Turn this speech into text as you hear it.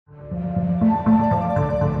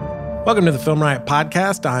Welcome to the Film Riot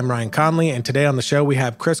Podcast. I'm Ryan Conley, and today on the show we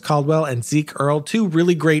have Chris Caldwell and Zeke Earl, two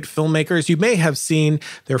really great filmmakers. You may have seen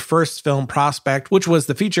their first film, Prospect, which was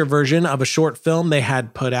the feature version of a short film they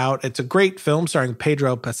had put out. It's a great film starring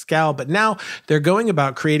Pedro Pascal, but now they're going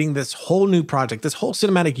about creating this whole new project, this whole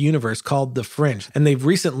cinematic universe called The Fringe. And they've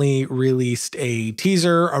recently released a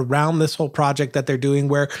teaser around this whole project that they're doing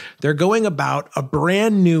where they're going about a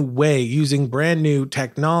brand new way, using brand new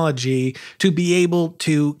technology to be able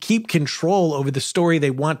to keep control over the story they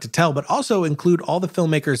want to tell, but also include all the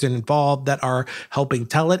filmmakers involved that are helping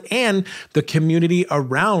tell it and the community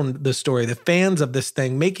around the story, the fans of this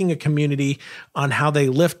thing, making a community on how they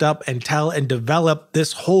lift up and tell and develop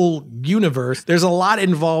this whole universe. There's a lot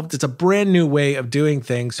involved. It's a brand new way of doing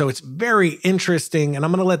things. So it's very interesting. And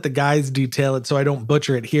I'm going to let the guys detail it so I don't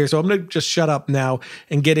butcher it here. So I'm going to just shut up now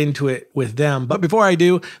and get into it with them. But before I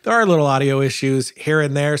do, there are little audio issues here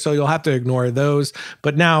and there, so you'll have to ignore those.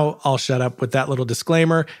 But now I'll shut up with that little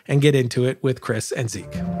disclaimer and get into it with Chris and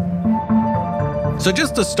Zeke. So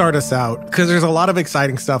just to start us out, because there's a lot of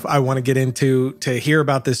exciting stuff I want to get into to hear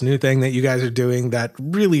about this new thing that you guys are doing that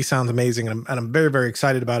really sounds amazing, and I'm very, very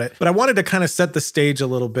excited about it. But I wanted to kind of set the stage a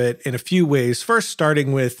little bit in a few ways. First,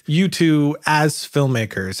 starting with you two as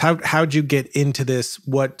filmmakers. How'd you get into this?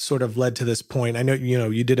 What sort of led to this point? I know,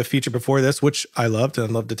 you did a feature before this, which I loved, and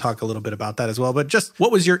I'd love to talk a little bit about that as well. But just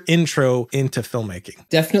what was your intro into filmmaking?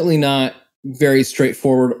 Definitely not very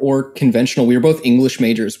straightforward or conventional. We were both English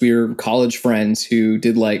majors. We were college friends who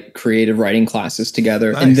did like creative writing classes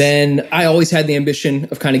together. Nice. And then I always had the ambition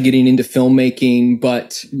of kind of getting into filmmaking,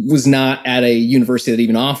 but was not at a university that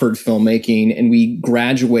even offered filmmaking. And we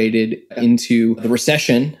graduated into the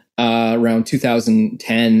recession around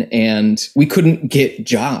 2010, and we couldn't get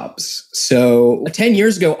jobs. So 10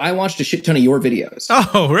 years ago, I watched a shit ton of your videos.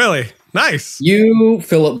 Oh, really? Nice. You,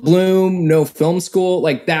 Philip Bloom, No Film School,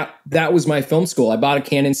 like that was my film school. I bought a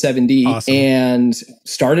Canon 7D awesome. And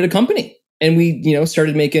started a company. And we,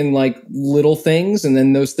 started making like little things, and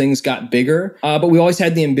then those things got bigger. But we always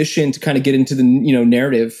had the ambition to kind of get into the,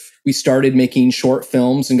 narrative. We started making short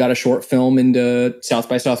films and got a short film into South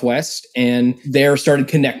by Southwest, and there started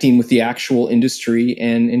connecting with the actual industry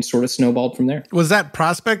and sort of snowballed from there. Was that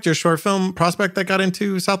Prospect, your short film Prospect, that got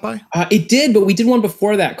into South by? It did, but we did one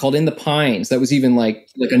before that called In the Pines. That was even like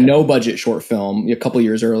a no budget short film a couple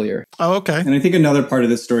years earlier. Oh, okay. And I think another part of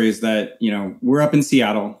this story is that, we're up in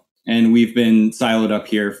Seattle. And we've been siloed up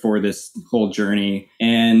here for this whole journey.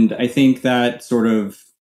 And I think that sort of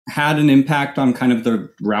had an impact on kind of the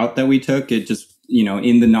route that we took. It just,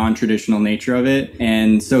 in the non-traditional nature of it.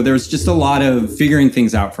 And so there was just a lot of figuring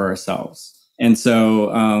things out for ourselves. And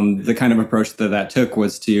so the kind of approach that took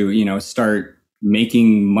was to, start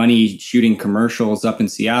making money shooting commercials up in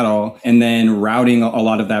Seattle, and then routing a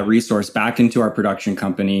lot of that resource back into our production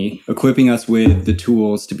company, equipping us with the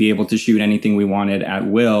tools to be able to shoot anything we wanted at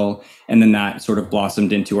will. And then that sort of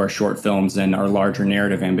blossomed into our short films and our larger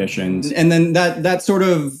narrative ambitions. And then that sort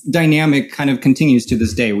of dynamic kind of continues to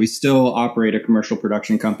this day. We still operate a commercial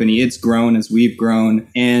production company. It's grown as we've grown,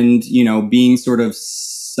 and, being sort of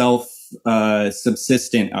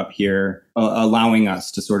self-subsistent up here, allowing us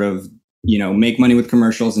to sort of make money with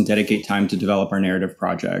commercials and dedicate time to develop our narrative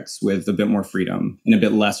projects with a bit more freedom and a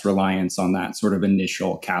bit less reliance on that sort of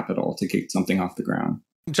initial capital to kick something off the ground.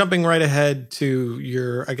 Jumping right ahead to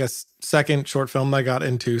your, second short film that got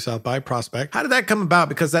into South by, Prospect. How did that come about?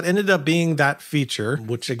 Because that ended up being that feature,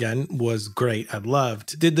 which again was great. I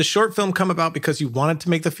loved. Did the short film come about because you wanted to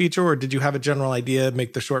make the feature, or did you have a general idea,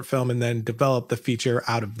 make the short film, and then develop the feature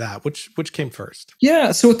out of that? Which came first?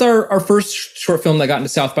 Yeah. So with our first short film that got into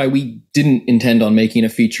South by, we didn't intend on making a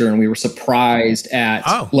feature, and we were surprised at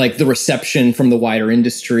the reception from the wider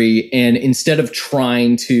industry. And instead of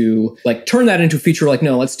trying to turn that into a feature,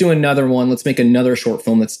 no, let's do another one. Let's make another short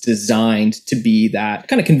film that's designed to be that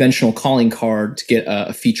kind of conventional calling card to get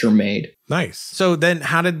a feature made. Nice. So then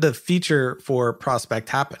how did the feature for Prospect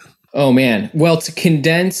happen? Oh, man. Well, to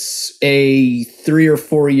condense a 3 or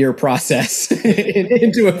 4 year process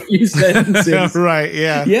into a few sentences. Right.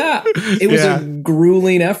 Yeah. Yeah. It was a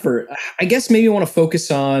grueling effort. I guess maybe I want to focus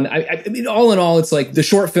on, I mean, all in all, it's like the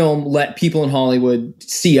short film let people in Hollywood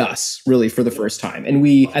see us really for the first time. And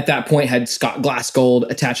we, at that point, had Scott Glassgold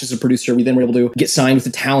attached as a producer. We then were able to get signed with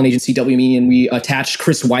the talent agency WME, and we attached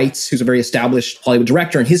Chris Weitz, who's a very established Hollywood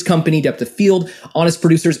director, and his company, Depth of Field, on as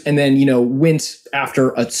producers, and then, went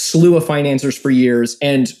after a slew of financiers for years.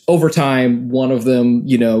 And over time, one of them,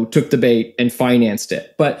 took the bait and financed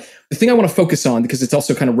it. But The thing I want to focus on, because it's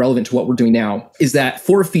also kind of relevant to what we're doing now, is that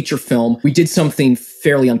for a feature film, we did something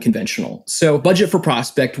fairly unconventional. So budget for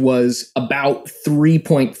Prospect was about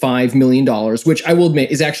 $3.5 million, which I will admit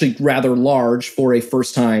is actually rather large for a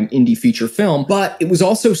first-time indie feature film, but it was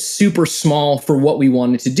also super small for what we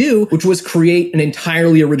wanted to do, which was create an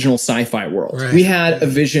entirely original sci-fi world. Right. We had a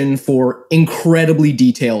vision for incredibly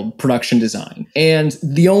detailed production design. And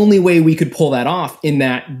the only way we could pull that off in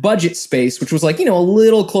that budget space, which was like, a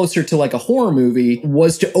little closer to like a horror movie,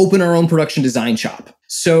 was to open our own production design shop.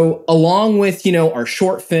 So along with, our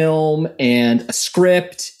short film and a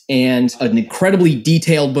script and an incredibly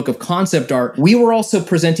detailed book of concept art, we were also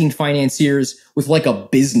presenting financiers with like a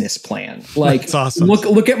business plan. Like, that's awesome.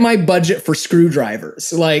 Look at my budget for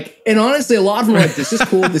screwdrivers. Like, and honestly, a lot of them were like, this is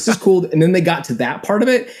cool, this is cool. And then they got to that part of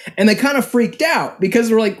it and they kind of freaked out because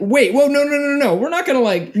we're like, wait, whoa, no. We're not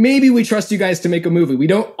going to maybe we trust you guys to make a movie. We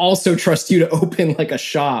don't also trust you to open like a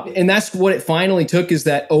shop. And that's what it finally took, is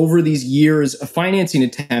that over these years of financing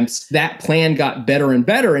attempts, that plan got better and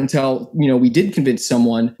better until, we did convince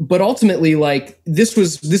someone. But ultimately,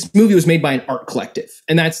 this movie was made by an art collective.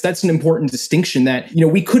 And that's an important distinction, that,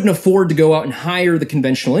 we couldn't afford to go out and hire the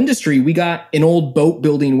conventional industry. We got an old boat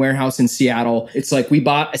building warehouse in Seattle. It's like we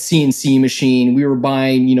bought a CNC machine. We were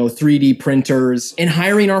buying, 3D printers and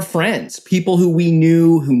hiring our friends, people who we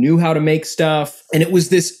knew, who knew how to make stuff. And it was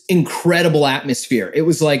this incredible atmosphere. It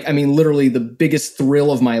was literally the biggest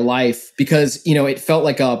thrill of my life, because, it felt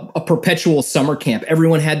like a perpetual summer camp.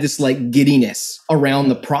 Everyone had this giddiness around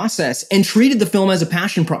the process and treated the film as a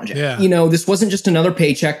passion project. Yeah. This wasn't just another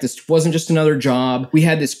paycheck. This wasn't just another job. We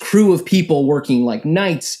had this crew of people working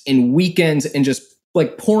nights and weekends and just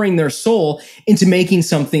pouring their soul into making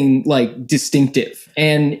something distinctive.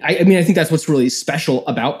 And I think that's what's really special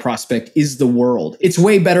about Prospect, is the world. It's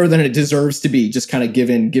way better than it deserves to be, just kind of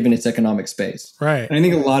given its economic space. Right. And I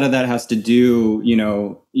think a lot of that has to do,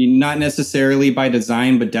 not necessarily by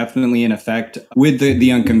design, but definitely in effect with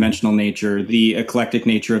the unconventional nature, the eclectic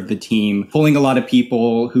nature of the team, pulling a lot of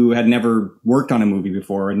people who had never worked on a movie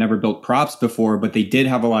before, had never built props before, but they did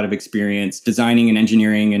have a lot of experience designing and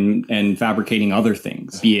engineering and fabricating other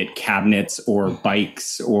things, be it cabinets or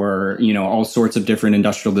bikes or, all sorts of different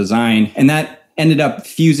industrial design. And that ended up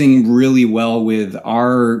fusing really well with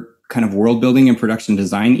our kind of world building and production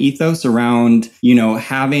design ethos around,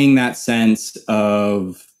 having that sense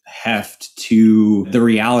of heft to the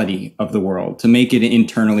reality of the world, to make it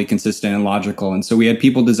internally consistent and logical. And so we had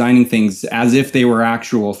people designing things as if they were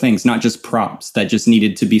actual things, not just props that just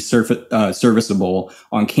needed to be serviceable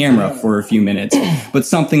on camera for a few minutes, but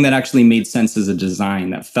something that actually made sense as a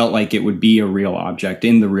design, that felt like it would be a real object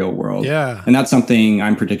in the real world. Yeah. And that's something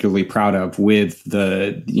I'm particularly proud of with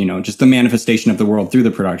the, just the manifestation of the world through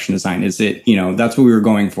the production design. Is it, that's what we were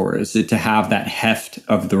going for, is it to have that heft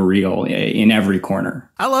of the real in every corner.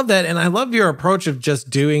 I love that. And I love your approach of just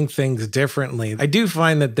doing things differently. I do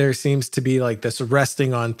find that there seems to be this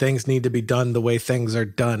resting on things need to be done the way things are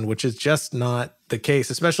done, which is just not the case,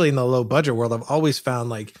 especially in the low budget world. I've always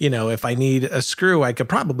found if I need a screw, I could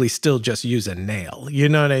probably still just use a nail. You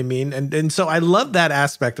know what I mean? And so I love that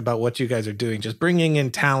aspect about what you guys are doing, just bringing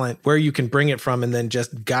in talent where you can bring it from and then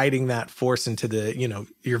just guiding that force into the,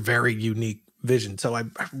 your very unique vision. So I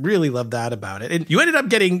really love that about it. And you ended up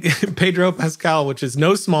getting Pedro Pascal, which is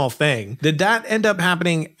no small thing. Did that end up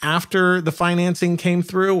happening after the financing came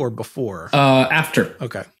through or before? After.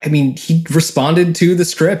 Okay. He responded to the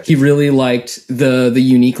script. He really liked the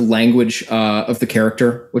unique language of the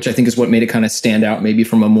character, which I think is what made it kind of stand out maybe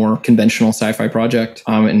from a more conventional sci-fi project.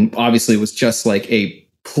 And obviously it was just a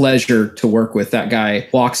pleasure to work with. That guy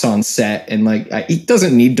walks on set and he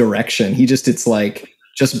doesn't need direction.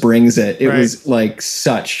 Just brings it. It was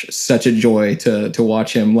such a joy to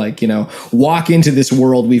watch him walk into this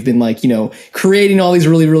world. We've been creating all these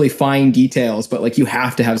really, really fine details, but you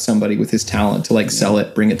have to have somebody with his talent to sell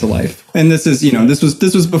it, bring it to life. And this is,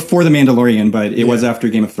 this was before The Mandalorian, but it was after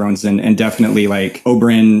Game of Thrones, and definitely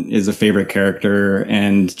Oberyn is a favorite character,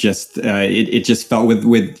 and just it just felt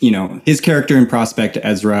with his character in Prospect,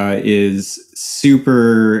 Ezra, is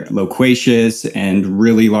super loquacious and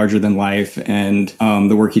really larger than life, and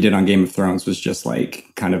the work he did on Game of Thrones was just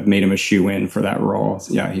kind of made him a shoe-in for that role.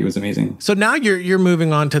 So, yeah, he was amazing. So now you're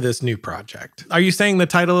moving on to this new project. Are you saying the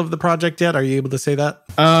title of the project yet? Are you able to say that?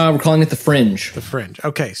 We're calling it The Fringe. The Fringe.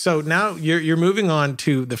 Okay, so now you're moving on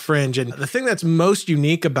to The Fringe, and the thing that's most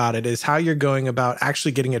unique about it is how you're going about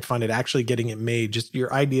actually getting it funded, actually getting it made, just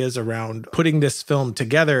your ideas around putting this film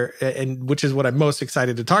together, and which is what I'm most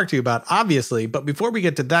excited to talk to you about, obviously. But before we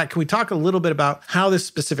get to that, can we talk a little bit about how this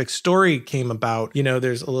specific story came about?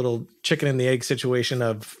 There's a little chicken and the egg situation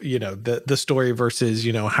of, the story versus,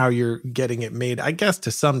 how you're getting it made, I guess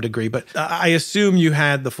to some degree, but I assume you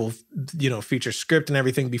had the full, feature script and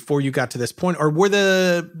everything before you got to this point, or were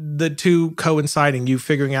the two coinciding, you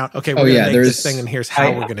figuring out, okay, we're going to make this thing and here's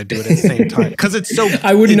how we're going to do it at the same time? Because it's so,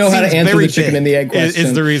 I wouldn't know how to answer the chicken and the egg question.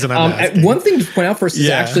 Is the reason I'm asking. One thing to point out first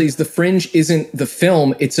is the Fringe isn't the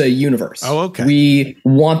film, it's a universe. Oh, okay. We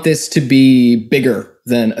want this to be bigger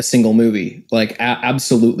than a single movie, like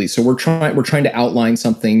absolutely. So we're trying to outline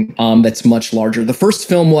something that's much larger. The first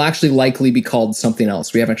film will actually likely be called something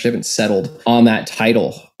else. We haven't settled on that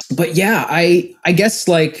title. But yeah, I guess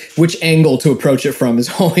like which angle to approach it from is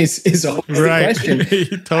always the question.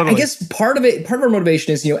 Totally. I guess part of our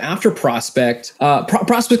motivation is, after Prospect,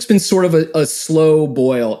 Prospect's been sort of a slow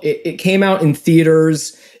boil. It came out in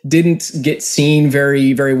theaters, didn't get seen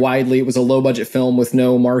very, very widely. It was a low budget film with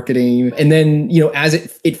no marketing. And then, as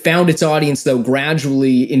it found its audience, though,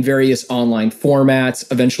 gradually in various online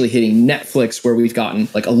formats, eventually hitting Netflix, where we've gotten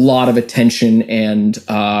like a lot of attention and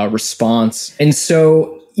response. And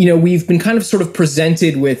so, we've been kind of sort of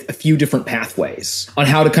presented with a few different pathways on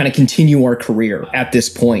how to kind of continue our career at this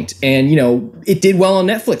point. And, it did well on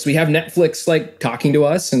Netflix. We have Netflix like talking to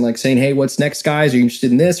us and like saying, hey, what's next, guys? Are you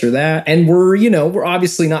interested in this or that? And we're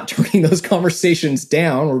obviously not turning those conversations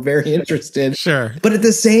down. We're very interested. Sure. But at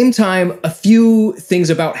the same time, a few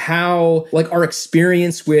things about how like our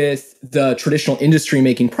experience with the traditional industry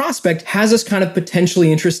making Prospect has us kind of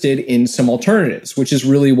potentially interested in some alternatives, which is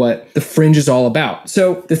really what the Fringe is all about.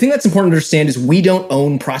 So the thing that's important to understand is we don't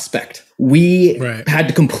own Prospect. We had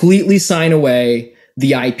to completely sign away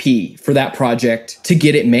the IP for that project to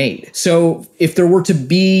get it made. So if there were to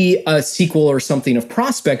be a sequel or something of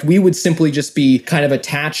Prospect, we would simply just be kind of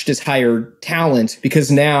attached as hired talent, because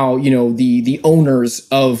now, the owners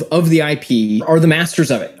of the IP are the masters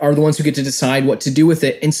of it, are the ones who get to decide what to do with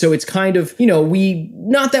it. And so it's kind of,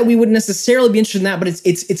 not that we would necessarily be interested in that, but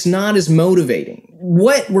it's not as motivating.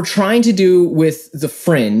 What we're trying to do with the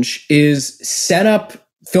Fringe is set up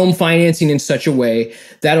film financing in such a way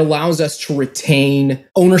that allows us to retain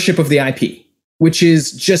ownership of the IP, which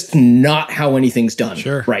is just not how anything's done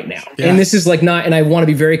right now. Yeah. And this is like not, and I want to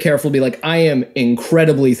be very careful to be like, I am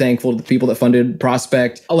incredibly thankful to the people that funded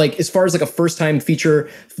Prospect. Like, as far as like a first time feature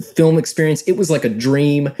film experience, it was like a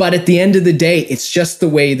dream. But at the end of the day, it's just the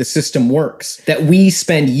way the system works, that we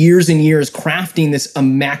spend years and years crafting this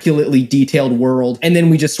immaculately detailed world, and then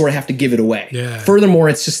we just sort of have to give it away. Yeah. Furthermore,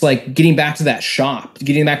 it's just like getting back to that shop,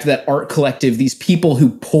 getting back to that art collective, these people who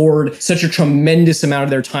poured such a tremendous amount of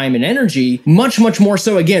their time and energy, much more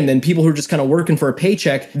so, again, than people who are just kind of working for a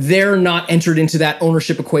paycheck. They're not entered into that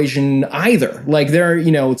ownership equation either. Like, they're,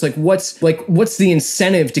 it's like, what's the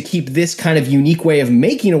incentive to keep this kind of unique way of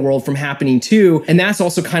making a world from happening too? And that's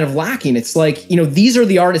also kind of lacking. It's like, these are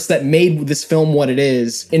the artists that made this film what it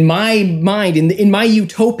is. In my mind, in my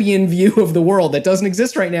utopian view of the world that doesn't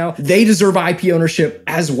exist right now, they deserve IP ownership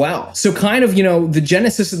as well. So kind of, the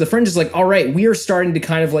genesis of the Fringe is like, all right, we are starting to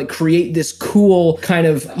kind of like create this cool kind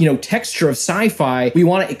of, texture of sci-fi. We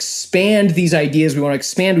want to expand these ideas. We want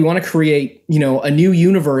to create, a new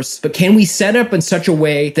universe, but can we set up in such a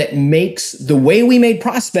way that makes the way we made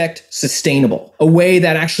Prospect sustainable? A way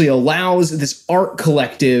that actually allows this art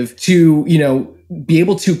collective to, be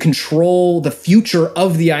able to control the future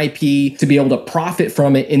of the IP, to be able to profit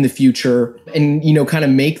from it in the future, and, kind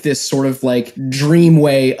of make this sort of like dream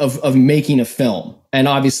way of making a film. And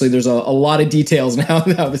obviously there's a lot of details now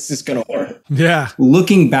how this is going to work. Yeah.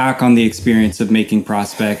 Looking back on the experience of making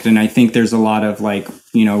Prospect, and I think there's a lot of like,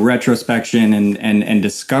 retrospection and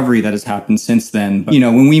discovery that has happened since then. But,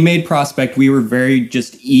 when we made Prospect, we were very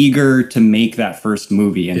just eager to make that first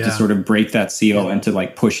movie and to sort of break that seal and to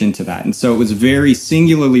like push into that. And so it was very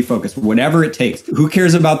singularly focused, whatever it takes. Who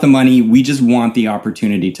cares about the money? We just want the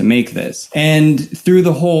opportunity to make this. And through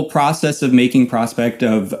the whole process of making Prospect,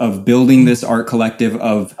 of building this art collective,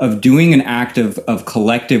 of doing an act of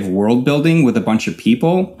collective world building with a bunch of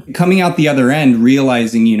people, coming out the other end,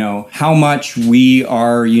 realizing, how much we are,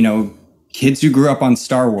 kids who grew up on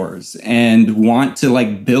Star Wars and want to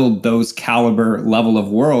like build those caliber level of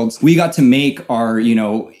worlds. We got to make our,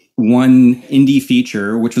 one indie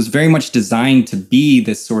feature, which was very much designed to be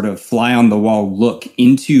this sort of fly on the wall look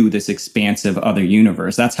into this expansive other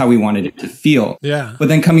universe. That's how we wanted it to feel. Yeah. But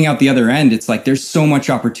then coming out the other end, it's like there's so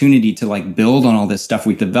much opportunity to like build on all this stuff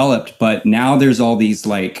we've developed. But now there's all these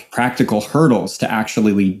like practical hurdles to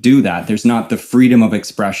actually do that. There's not the freedom of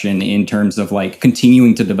expression in terms of like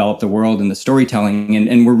continuing to develop the world and the storytelling.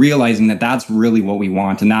 And we're realizing that that's really what we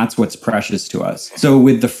want. And that's what's precious to us. So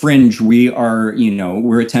with the Fringe, we are,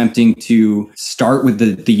 we're attempting attempting to start with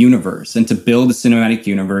the universe and to build a cinematic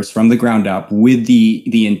universe from the ground up with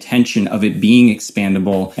the intention of it being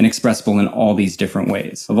expandable and expressible in all these different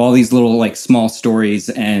ways, of all these little like small stories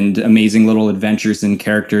and amazing little adventures and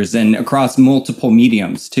characters, and across multiple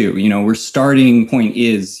mediums too. You know, we're starting point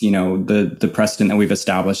is, you know, the precedent that we've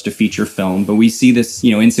established to feature film, but we see this,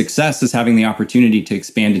 you know, in success as having the opportunity to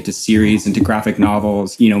expand into series, into graphic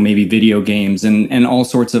novels, you know, maybe video games and all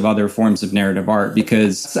sorts of other forms of narrative art.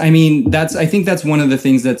 Because I mean, I think that's one of the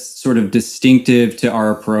things that's sort of distinctive to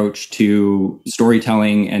our approach to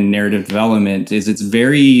storytelling and narrative development is it's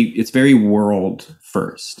very world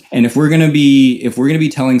first. And if we're going to be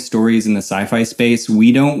telling stories in the sci-fi space,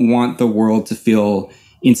 we don't want the world to feel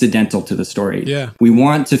incidental to the story. Yeah. We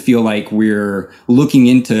want to feel like we're looking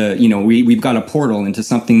into, you know, we've got a portal into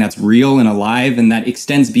something that's real and alive and that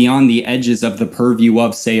extends beyond the edges of the purview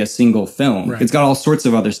of, say, a single film. Right. It's got all sorts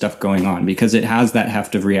of other stuff going on because it has that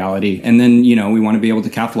heft of reality. And then, you know, we want to be able to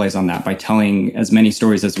capitalize on that by telling as many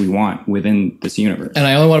stories as we want within this universe. And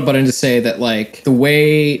I only want to butt in to say that, like, the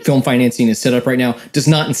way film financing is set up right now does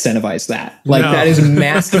not incentivize that. Like, that is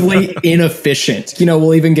massively inefficient. You know,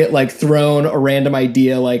 we'll even get, like, thrown a random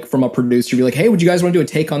idea, like, from a producer, be like, hey, would you guys want to do a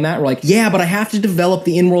take on that? We're like, yeah, but I have to develop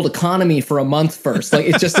the in-world economy for a month first. Like,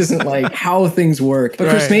 it just isn't, like, how things work. But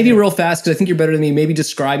Chris, maybe real fast, because I think you're better than me, maybe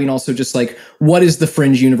describing also just, like, what is the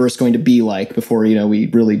Fringe universe going to be like before, you know, we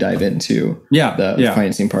really dive into the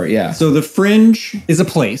financing part. Yeah. So the Fringe is a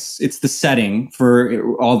place. It's the setting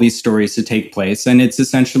for all these stories to take place. And it's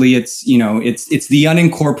essentially, it's the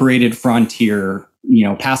unincorporated frontier, you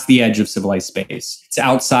know, past the edge of civilized space. It's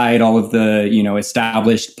outside all of the, you know,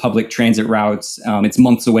 established public transit routes. It's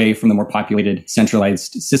months away from the more populated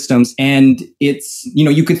centralized systems. And it's, you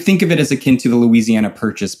know, you could think of it as akin to the Louisiana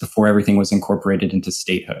Purchase before everything was incorporated into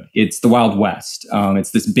statehood. It's the Wild West.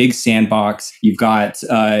 It's this big sandbox. You've got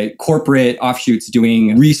corporate offshoots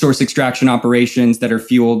doing resource extraction operations that are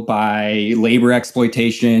fueled by labor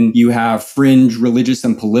exploitation. You have fringe religious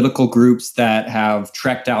and political groups that have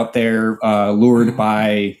trekked out there, lured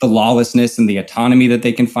by the lawlessness and the autonomy that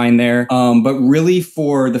they can find there. But really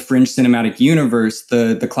for the Fringe cinematic universe,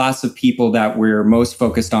 the class of people that we're most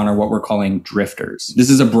focused on are what we're calling drifters. This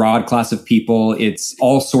is a broad class of people. It's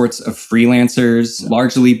all sorts of freelancers,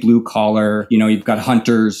 largely blue collar. You know, you've got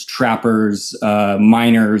hunters, trappers,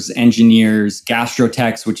 miners, engineers,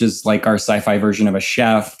 gastrotechs, which is like our sci-fi version of a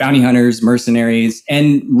chef, bounty hunters, mercenaries,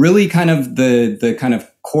 and really kind of the kind of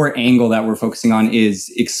core angle that we're focusing on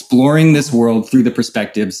is exploring this world through the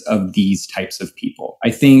perspectives of these types of people.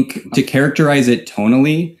 I think to characterize it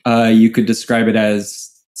tonally, you could describe it as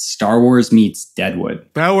Star Wars meets Deadwood.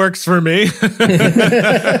 That works for me.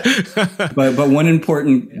 But one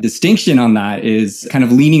important distinction on that is kind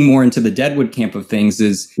of leaning more into the Deadwood camp of things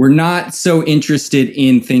is we're not so interested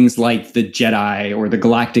in things like the Jedi or the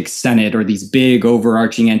Galactic Senate or these big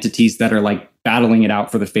overarching entities that are like battling it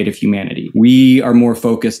out for the fate of humanity. We are more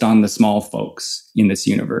focused on the small folks in this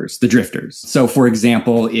universe, the drifters. So for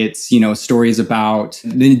example, it's, you know, stories about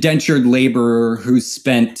the indentured laborer who's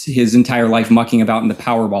spent his entire life mucking about in the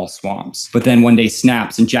Powerball swamps, but then one day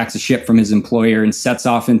snaps and jacks a ship from his employer and sets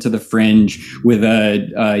off into the Fringe with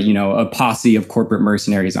a posse of corporate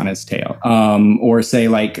mercenaries on his tail. Or say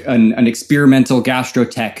like an experimental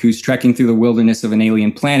gastrotech who's trekking through the wilderness of an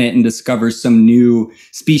alien planet and discovers some new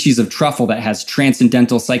species of truffle that has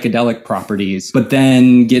transcendental psychedelic properties, but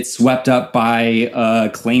then gets swept up by a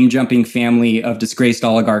claim-jumping family of disgraced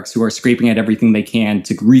oligarchs who are scraping at everything they can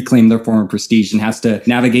to reclaim their former prestige and has to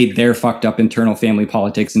navigate their fucked up internal family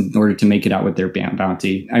politics in order to make it out with their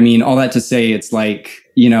bounty. I mean, all that to say, it's like,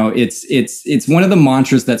 you know, it's one of the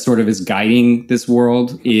mantras that sort of is guiding this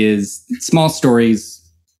world is small stories,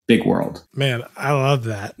 big world. Man, I love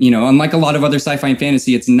that. You know, unlike a lot of other sci-fi and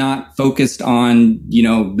fantasy, it's not focused on, you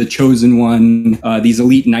know, the chosen one, these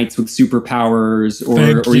elite knights with superpowers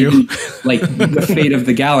or even like the fate of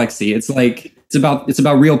the galaxy. It's like, it's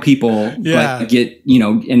about real people, but get, you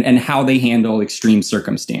know, and how they handle extreme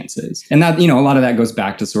circumstances. And that, you know, a lot of that goes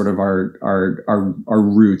back to sort of our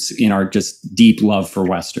roots in our just deep love for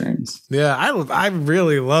Westerns. Yeah, I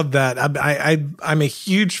really love that. I'm a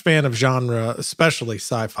huge fan of genre, especially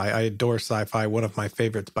sci-fi. I adore sci-fi, one of my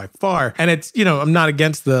favorites by far. And it's, you know, I'm not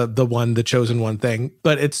against the chosen one thing,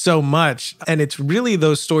 but it's so much. And it's really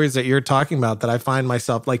those stories that you're talking about that I find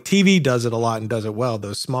myself, like TV does it a lot and does it well,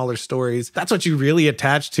 those smaller stories. That's what you really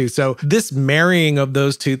attach to. So this marrying of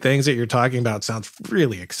those two things that you're talking about sounds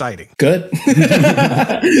really exciting. Good.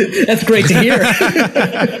 That's great to hear.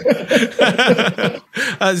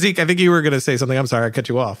 Zeke, I think you were going to say something. I'm sorry, I cut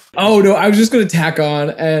you off. Oh, no, I was just going to tack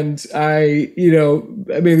on. And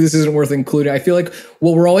maybe this isn't worth including. I feel like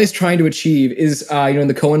what we're always trying to achieve is, in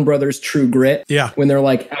the Coen brothers' True Grit, when they're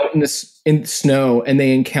like out in the snow and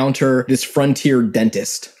they encounter this frontier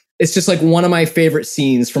dentist. It's just like one of my favorite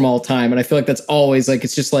scenes from all time. And I feel like that's always like,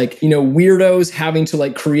 it's just like, weirdos having to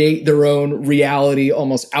like create their own reality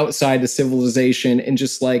almost outside the civilization. And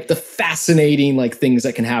just like the fascinating like things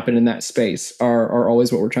that can happen in that space are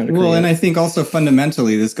always what we're trying to create. Well, and I think also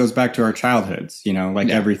fundamentally, this goes back to our childhoods,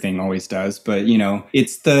 everything always does. But,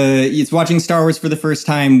 it's watching Star Wars for the first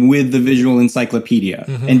time with the visual encyclopedia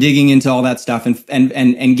and digging into all that stuff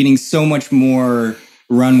and getting so much more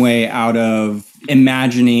runway out of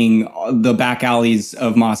imagining the back alleys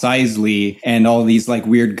of Mos Eisley and all these like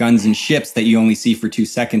weird guns and ships that you only see for 2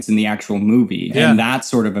 seconds in the actual movie. And that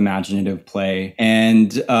sort of imaginative play.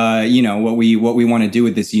 And, what we want to do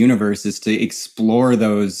with this universe is to explore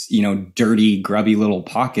those, dirty, grubby little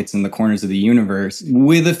pockets in the corners of the universe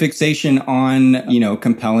with a fixation on,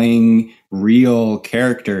 compelling real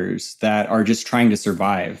characters that are just trying to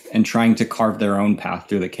survive and trying to carve their own path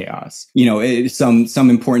through the chaos. Some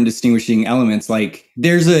important distinguishing elements, like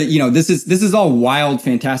there's this is all wild,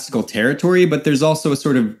 fantastical territory, but there's also a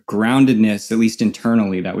sort of groundedness, at least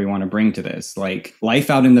internally, that we want to bring to this. Like life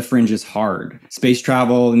out in the fringe is hard. Space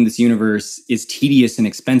travel in this universe is tedious and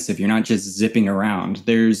expensive. You're not just zipping around.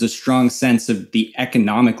 There's a strong sense of the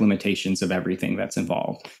economic limitations of everything that's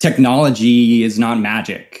involved. Technology is not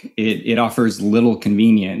magic. It offers little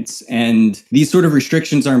convenience. And these sort of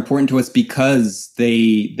restrictions are important to us because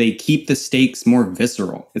they keep the stakes more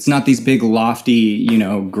visceral. It's not these big, lofty,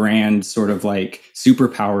 grand sort of like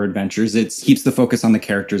superpower adventures. It keeps the focus on the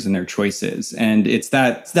characters and their choices. And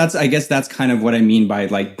I guess that's kind of what I mean by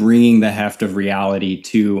like bringing the heft of reality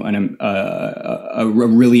to a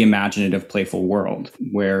really imaginative, playful world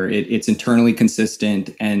where it's internally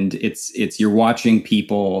consistent and it's you're watching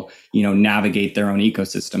people, navigate their own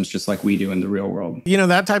ecosystems just like we do in the real world.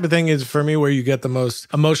 That type of thing is for me where you get the most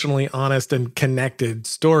emotionally honest and connected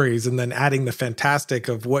stories, and then adding the fantastic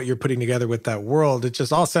of what you're putting together with that world. It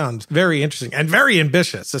just all sounds very interesting and very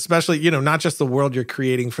ambitious, especially, not just the world you're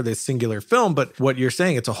creating for this singular film, but what you're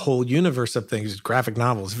saying, it's a whole universe of things, graphic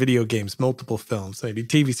novels, video games, multiple films, maybe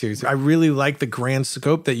TV series. I really like the grand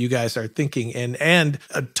scope that you guys are thinking in and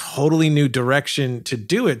a totally new direction to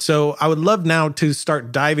do it. So I would love now to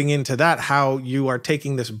start diving into that, how you are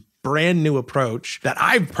taking this brand new approach that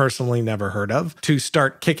I've personally never heard of to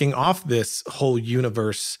start kicking off this whole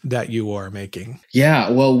universe that you are making.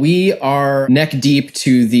 Yeah, well, we are neck deep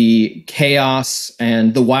to the chaos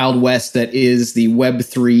and the Wild West that is the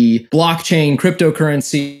Web3 blockchain,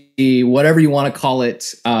 cryptocurrency, whatever you want to call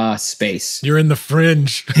it, space. You're in the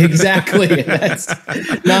fringe. Exactly. That's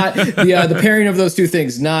not the pairing of those two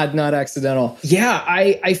things, not accidental. Yeah,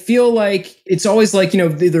 I feel like it's always like,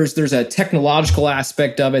 there's a technological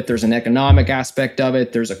aspect of it, there's an economic aspect of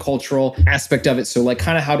it, there's a cultural aspect of it. So like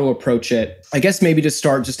kind of how to approach it. I guess maybe to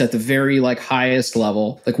start just at the very like highest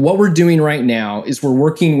level. Like what we're doing right now is we're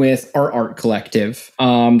working with our art collective,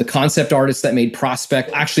 the concept artists that made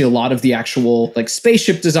Prospect, actually a lot of the actual like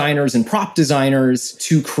spaceship designers and prop designers,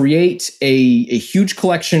 to create a huge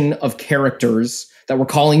collection of characters that we're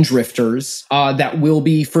calling drifters that will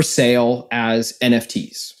be for sale as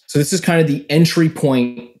NFTs. So this is kind of the entry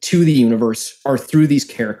point to the universe are through these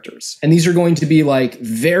characters. And these are going to be like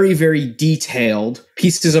very, very detailed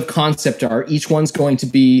pieces of concept art. Each one's going to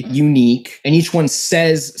be unique and each one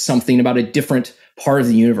says something about a different part of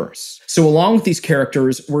the universe. So along with these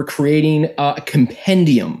characters, we're creating a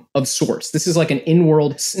compendium of sorts. This is like an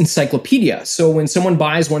in-world encyclopedia. So when someone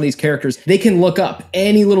buys one of these characters, they can look up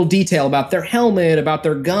any little detail about their helmet, about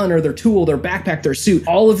their gun or their tool, their backpack, their suit,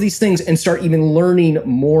 all of these things, and start even learning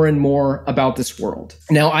more and more about this world.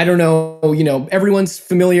 Now, I don't know, everyone's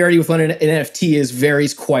familiarity with what an NFT is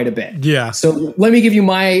varies quite a bit. Yeah. So let me give you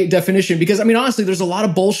my definition, because honestly, there's a lot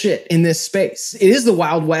of bullshit in this space. It is the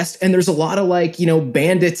Wild West, and there's a lot of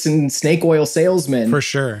bandits and snake oil salesmen. For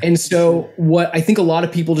sure. And so what I think a lot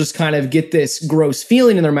of people just kind of get this gross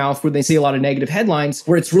feeling in their mouth when they see a lot of negative headlines,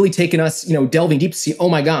 where it's really taken us, delving deep to see, oh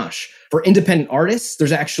my gosh, for independent artists,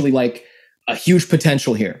 there's actually like a huge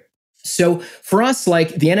potential here. So for us,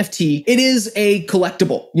 like the NFT, it is a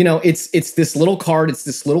collectible. It's this little card, it's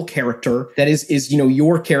this little character that is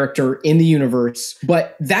your character in the universe.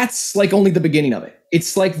 But that's like only the beginning of it.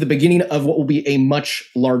 It's like the beginning of what will be a much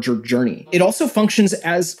larger journey. It also functions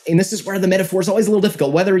as, and this is where the metaphor is always a little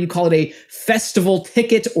difficult, whether you call it a festival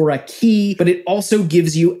ticket or a key, but it also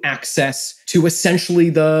gives you access to essentially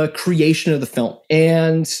the creation of the film.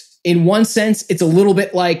 And In one sense, it's a little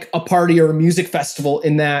bit like a party or a music festival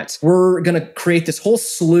in that we're going to create this whole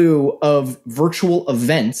slew of virtual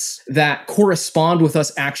events that correspond with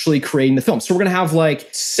us actually creating the film. So we're going to have like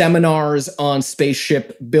seminars on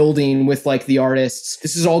spaceship building with like the artists.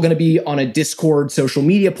 This is all going to be on a Discord social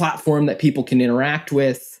media platform that people can interact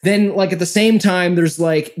with. Then, like, at the same time, there's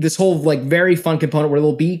like this whole like very fun component where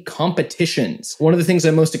there'll be competitions. One of the things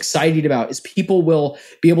I'm most excited about is people will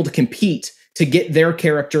be able to compete to get their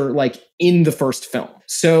character like in the first film.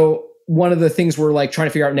 So one of the things we're like trying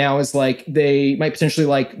to figure out now is like they might potentially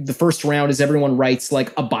like the first round is everyone writes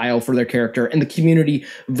like a bio for their character and the community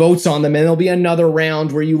votes on them. And there'll be another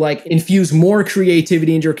round where you like infuse more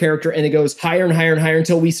creativity into your character and it goes higher and higher and higher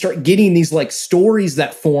until we start getting these like stories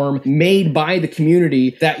that form made by the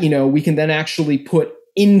community that, you know, we can then actually put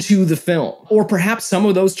into the film. Or perhaps some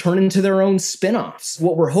of those turn into their own spin-offs.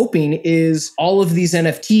 What we're hoping is all of these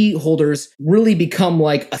NFT holders really become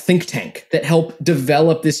like a think tank that help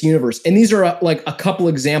develop this universe. And these are like a couple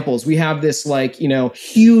examples. We have this like, you know,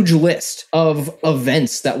 huge list of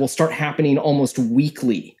events that will start happening almost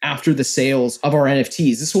weekly after the sales of our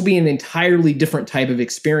NFTs. This will be an entirely different type of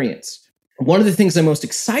experience. One of the things I'm most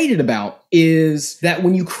excited about is that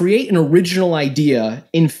when you create an original idea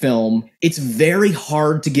in film, it's very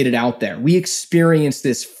hard to get it out there. We experience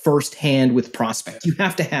this firsthand with Prospect. You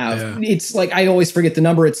have to have, it's like, I always forget the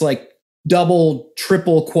number. It's like double,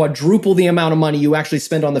 triple, quadruple the amount of money you actually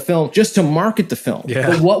spend on the film just to market the film. Yeah.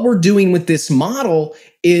 But what we're doing with this model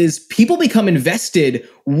is people become invested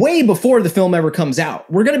way before the film ever comes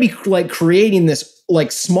out. We're going to be like creating this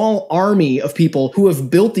like small army of people who have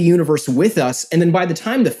built the universe with us. And then by the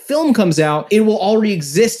time the film comes out, it will already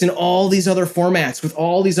exist in all these other formats with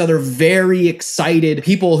all these other very excited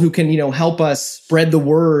people who can, you know, help us spread the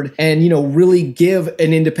word and, you know, really give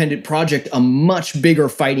an independent project a much bigger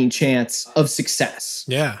fighting chance of success.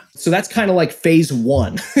 Yeah. So that's kind of like phase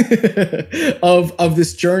one of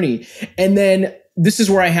this journey. And then this is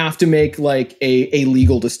where I have to make like a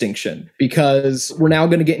legal distinction, because we're now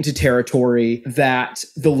going to get into territory that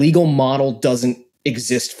the legal model doesn't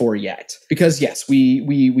exist for yet. Because yes,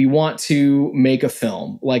 we want to make a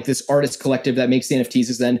film. Like this artist collective that makes the NFTs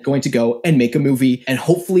is then going to go and make a movie. And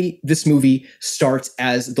hopefully this movie starts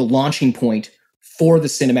as the launching point for the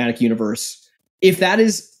cinematic universe. If that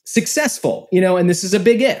is successful, you know, and this is a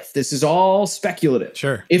big if. This is all speculative.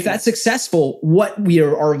 Sure. If that's successful, what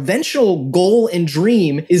our eventual goal and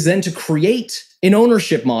dream is then to create an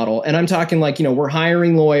ownership model. And I'm talking like, you know, we're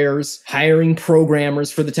hiring lawyers, hiring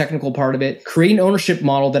programmers for the technical part of it, create an ownership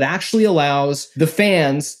model that actually allows the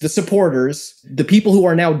fans, the supporters, the people who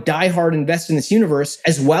are now diehard invested in this universe,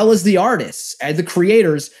 as well as the artists and the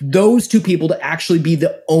creators, those two people to actually be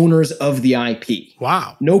the owners of the IP.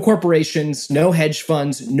 Wow. No corporations, no hedge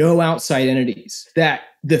funds, no outside entities. That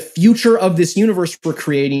the future of this universe we're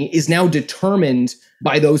creating is now determined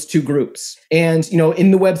by those two groups. And, you know, in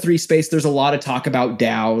the Web3 space, there's a lot of talk about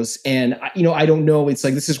DAOs. And, you know, I don't know, it's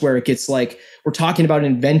like, this is where it gets like, we're talking about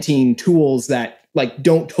inventing tools that like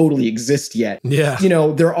don't totally exist yet. Yeah. You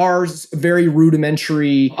know, there are very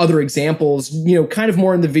rudimentary other examples, you know, kind of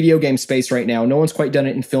more in the video game space right now. No one's quite done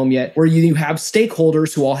it in film yet, where you have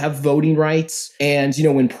stakeholders who all have voting rights. And, you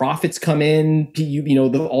know, when profits come in, you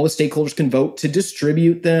know, all the stakeholders can vote to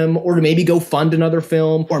distribute them or to maybe go fund another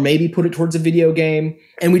film or maybe put it towards a video game.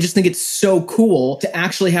 And we just think it's so cool to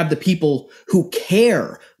actually have the people who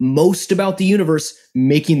care most about the universe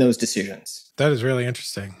making those decisions. That is really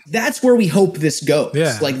interesting. That's where we hope this goes.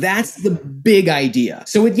 Yeah. Like, that's the big idea.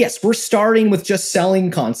 So yes, we're starting with just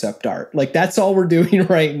selling concept art. Like, that's all we're doing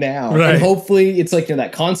right now. Right. And hopefully it's like, you know,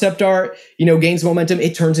 that concept art, you know, gains momentum.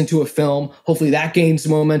 It turns into a film. Hopefully that gains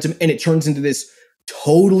momentum and it turns into this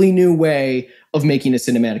totally new way of making a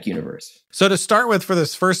cinematic universe. So to start with, for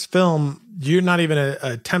this first film, you're not even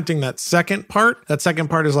attempting that second part. That second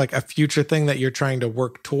part is like a future thing that you're trying to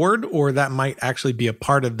work toward, or that might actually be a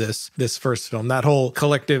part of this first film, that whole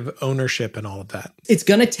collective ownership and all of that. It's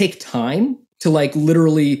going to take time to like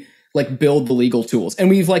literally like build the legal tools. And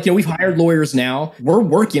we've like, you know, we've hired lawyers now. We're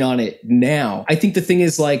working on it now. I think the thing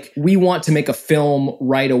is like, we want to make a film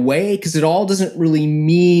right away because it all doesn't really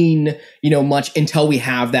mean, you know, much until we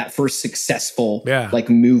have that first successful like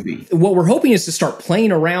movie. What we're hoping is to start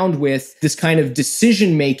playing around with this kind of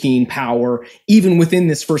decision-making power, even within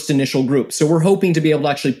this first initial group. So we're hoping to be able to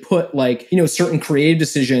actually put like, you know, certain creative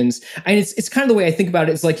decisions. And it's kind of the way I think about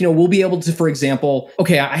it. It's like, you know, we'll be able to, for example,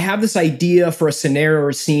 okay, I have this idea for a scenario or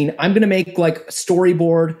a scene. I'm going to make like a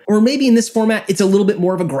storyboard, or maybe in this format, it's a little bit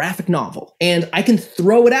more of a graphic novel. And I can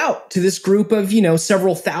throw it out to this group of, you know,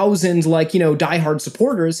 several thousand, like, you know, diehard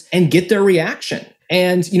supporters and get their reaction.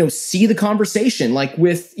 and, see the conversation, like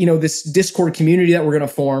with, this Discord community that we're going to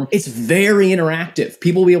form. It's very interactive.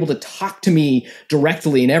 People will be able to talk to me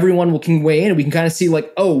directly, and everyone can weigh in, and we can kind of see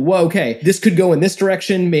like, oh, whoa, okay, this could go in this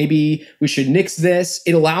direction. Maybe we should nix this.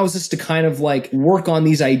 It allows us to kind of like work on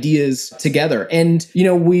these ideas together. And,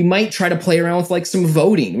 we might try to play around with like some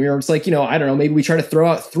voting where it's like, I don't know, maybe we try to throw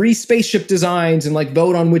out 3 spaceship designs and like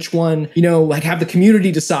vote on which one, like have the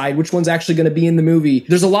community decide which one's actually going to be in the movie.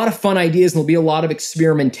 There's a lot of fun ideas, and there'll be a lot of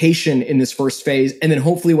experimentation in this first phase. And then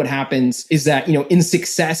hopefully what happens is that, in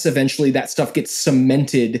success, eventually that stuff gets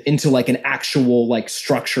cemented into like an actual like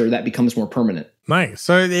structure that becomes more permanent. Nice.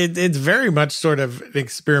 So it's very much sort of an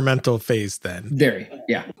experimental phase then. Very,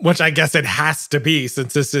 yeah. Which I guess it has to be,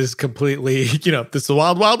 since this is completely, this is the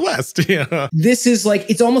Wild Wild West. This is like,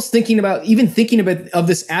 it's almost thinking about of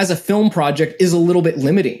this as a film project is a little bit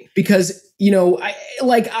limiting, because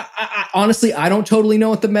I honestly, I don't totally know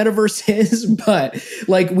what the metaverse is, but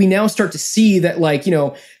like we now start to see that like,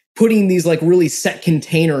 putting these like really set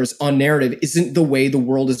containers on narrative isn't the way the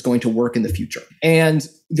world is going to work in the future. And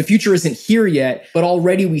the future isn't here yet, but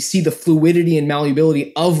already we see the fluidity and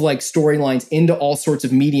malleability of like storylines into all sorts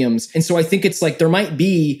of mediums. And so I think it's like there might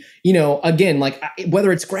be, again, like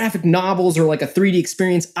whether it's graphic novels or like a 3D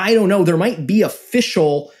experience, I don't know, there might be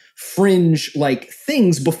official Fringe like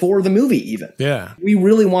things before the movie even. Yeah. We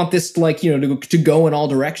really want this like, to go in all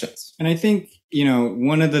directions. And I think,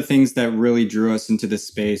 one of the things that really drew us into this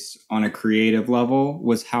space on a creative level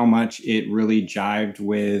was how much it really jived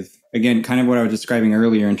with, again, kind of what I was describing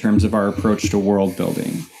earlier in terms of our approach to world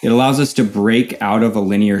building. It allows us to break out of a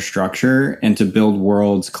linear structure and to build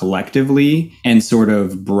worlds collectively and sort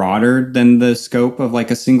of broader than the scope of like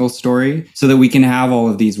a single story, so that we can have all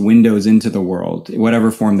of these windows into the world, whatever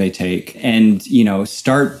form they take, and,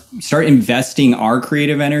 start investing our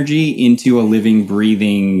creative energy into a living,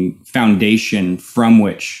 breathing foundation from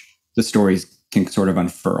which the stories can sort of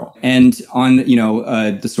unfurl. And on,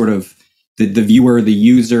 the sort of the viewer, the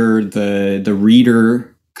user, the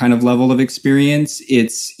reader kind of level of experience,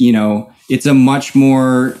 it's a much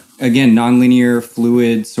more, again, nonlinear,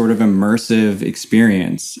 fluid, sort of immersive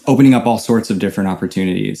experience, opening up all sorts of different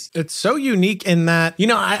opportunities. It's so unique in that,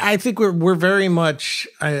 I think we're very much,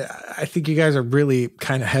 I think you guys are really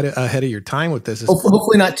kind of ahead of your time with this.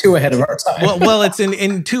 Hopefully not too ahead of our time. Well, it's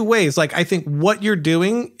in 2 ways. Like, I think what you're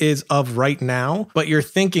doing is of right now, but your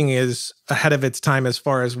thinking is ahead of its time as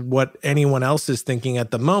far as what anyone else is thinking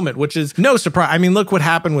at the moment, which is no surprise. I mean, look what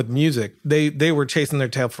happened with music. They were chasing their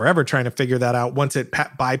tail forever trying to figure that out once it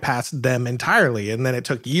bypassed them entirely. And then it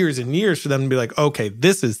took years and years for them to be like, okay,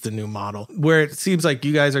 this is the new model. Where it seems like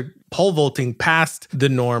you guys are pole vaulting past the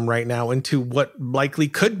norm right now into what likely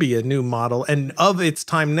could be a new model and of its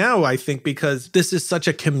time now, I think, because this is such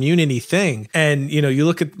a community thing. And, you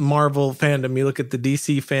look at Marvel fandom, you look at the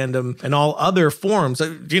DC fandom and all other forms,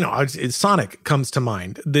 Sonic comes to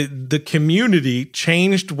mind. The community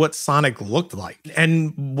changed what Sonic looked like.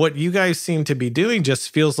 And what you guys seem to be doing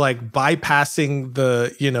just feels like bypassing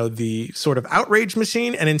the sort of outrage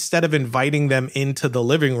machine, and instead of inviting them into the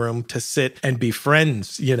living room to sit and be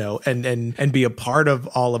friends, and be a part of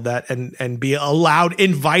all of that and be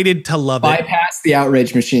invited to love it. Bypass the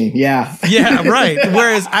outrage machine. Yeah. Yeah, right.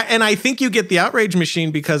 Whereas, I think you get the outrage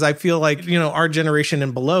machine because I feel like, our generation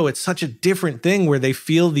and below, it's such a different thing where they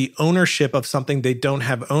feel the ownership of something they don't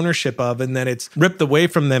have ownership of, and then it's ripped away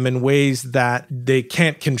from them in ways that they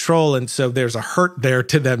can't control. And so there's a hurt there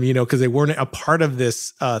to them, because they weren't a part of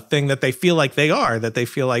this thing that they feel like they are, that they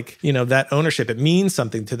feel like, that ownership, it means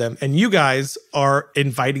something to them. And you guys are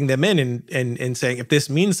inviting them in and saying, if this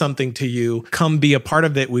means something to you, come be a part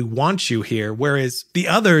of it. We want you here. Whereas the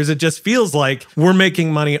others, it just feels like we're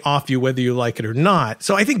making money off you, whether you like it or not.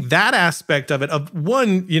 So I think that aspect of it, of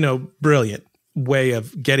one, brilliant way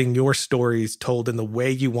of getting your stories told in the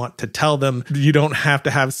way you want to tell them. You don't have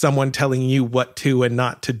to have someone telling you what to and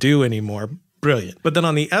not to do anymore. Brilliant. But then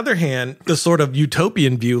on the other hand, the sort of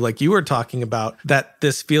utopian view, like you were talking about, that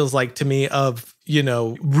this feels like to me of,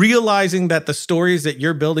 realizing that the stories that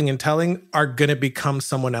you're building and telling are going to become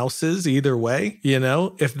someone else's either way.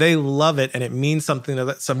 If they love it and it means something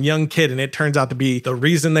to some young kid and it turns out to be the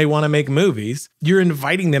reason they want to make movies, you're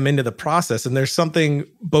inviting them into the process. And there's something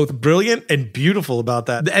both brilliant and beautiful about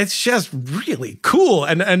that. It's just really cool.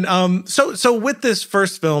 And so with this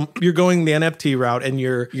first film, you're going the NFT route and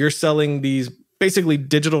you're selling these basically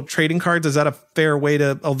digital trading cards. Is that a fair way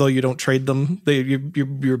to, although you don't trade them,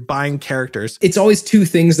 you're buying characters? It's always 2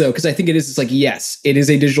 things though, because I think it's like, yes, it is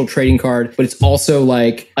a digital trading card, but it's also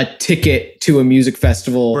like a ticket to a music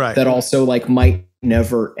festival, right, that also like might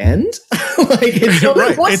never end.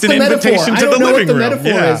 Right. What's It's an the invitation metaphor? to I the don't know what living the room.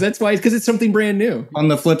 metaphor Yeah. is. That's why, because it's something brand new. On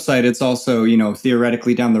the flip side, it's also,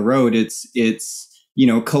 theoretically down the road, it's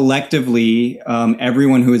collectively,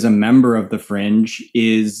 everyone who is a member of the Fringe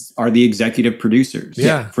are the executive producers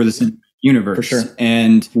for this universe. For sure.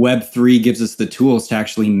 And Web3 gives us the tools to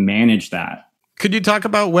actually manage that. Could you talk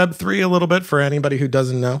about Web3 a little bit for anybody who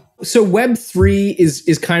doesn't know? So Web3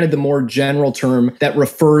 is kind of the more general term that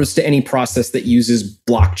refers to any process that uses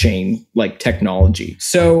blockchain like technology.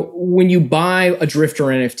 So when you buy a Drifter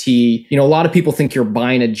NFT, a lot of people think you're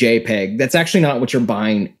buying a JPEG. That's actually not what you're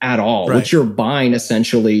buying at all. Right. What you're buying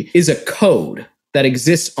essentially is a code that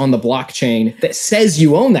exists on the blockchain that says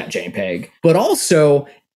you own that JPEG, but also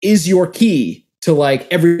is your key to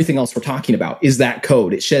like everything else we're talking about is that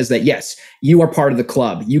code. It says that, yes, you are part of the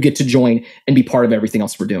club. You get to join and be part of everything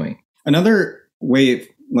else we're doing. Another way,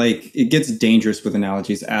 it gets dangerous with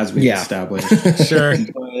analogies as we establish. Sure.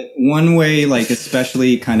 But one way,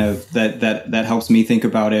 especially kind of that helps me think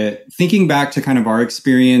about it, thinking back to kind of our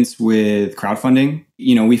experience with crowdfunding,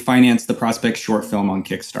 we financed the Prospect short film on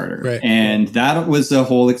Kickstarter. Right. And that was a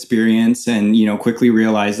whole experience, and, quickly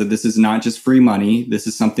realized that this is not just free money. This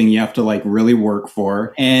is something you have to really work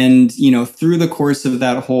for. And, through the course of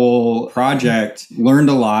that whole project, learned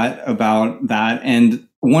a lot about that. And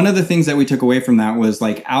one of the things that we took away from that was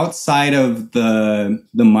outside of the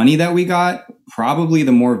money that we got, probably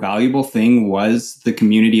the more valuable thing was the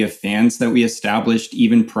community of fans that we established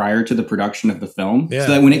even prior to the production of the film. Yeah.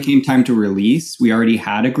 So that when it came time to release, we already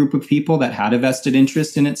had a group of people that had a vested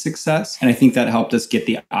interest in its success. And I think that helped us get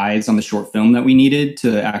the eyes on the short film that we needed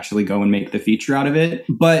to actually go and make the feature out of it.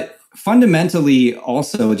 But fundamentally,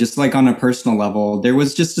 also, just on a personal level, there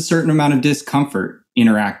was just a certain amount of discomfort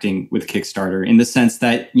interacting with Kickstarter in the sense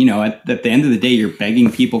that, at the end of the day, you're begging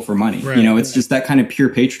people for money. Right. It's just that kind of pure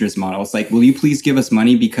patronage model. It's will you please give us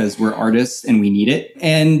money because we're artists and we need it?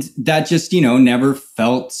 And that just, never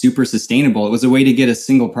felt super sustainable. It was a way to get a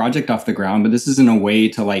single project off the ground, but this isn't a way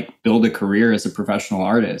to build a career as a professional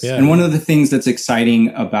artist. Yeah. And one of the things that's exciting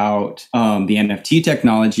about the NFT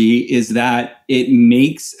technology is that it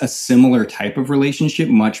makes a similar type of relationship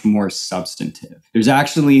much more substantive. There's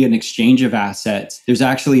actually an exchange of assets. There's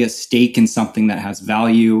actually a stake in something that has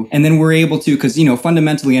value. And then we're able to, because,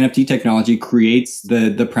 fundamentally NFT technology creates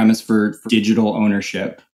the premise for digital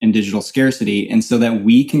ownership and digital scarcity. And so that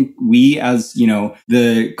we as,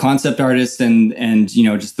 the concept artists and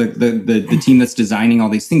just the team that's designing all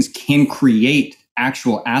these things can create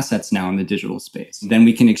actual assets now in the digital space. Then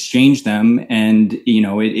we can exchange them, and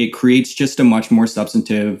it creates just a much more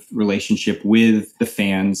substantive relationship with the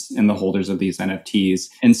fans and the holders of these NFTs.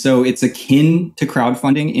 And so it's akin to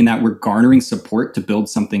crowdfunding in that we're garnering support to build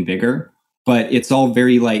something bigger, but it's all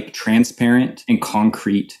very transparent and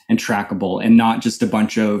concrete and trackable, and not just a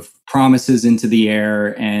bunch of promises into the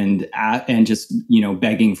air and just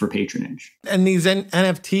begging for patronage. And these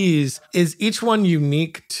NFTs, is each one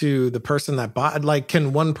unique to the person that bought?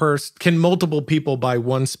 Can multiple people buy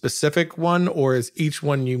one specific one, or is each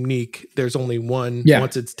one unique? There's only one. Yeah.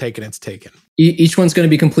 Once it's taken, it's taken. Each one's going to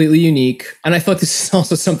be completely unique. And I thought this is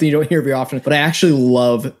also something you don't hear very often, but I actually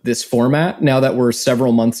love this format now that we're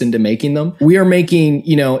several months into making them. We are making,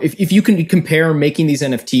 if you can compare making these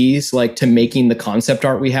NFTs to making the concept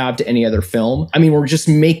art we have to any other film, I mean, we're just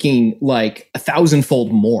making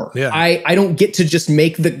 1,000-fold more. Yeah. I don't get to just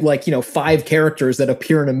make the 5 characters that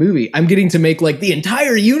appear in a movie. I'm getting to make the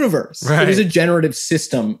entire universe. Right. It is a generative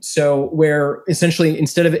system. So where essentially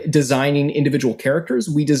instead of designing individual characters,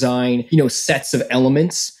 we design, sets of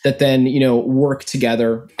elements that then, work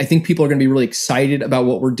together. I think people are going to be really excited about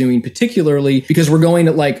what we're doing, particularly because we're going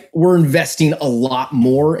to we're investing a lot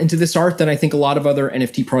more into this art than I think a lot of other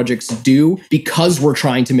NFT projects do, because we're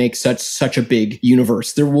trying to make such a big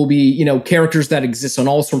universe. There will be, characters that exist on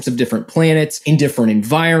all sorts of different planets, in different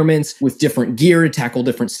environments, with different gear to tackle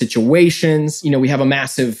different situations. We have a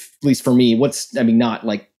massive, at least for me, not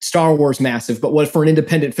Star Wars massive, but what for an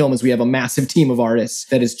independent film is we have a massive team of artists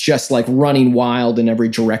that is just running wild in every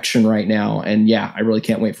direction right now. And yeah, I really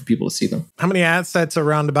can't wait for people to see them. How many assets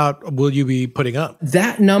around about will you be putting up?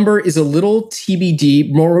 That number is a little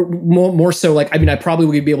TBD, more so I probably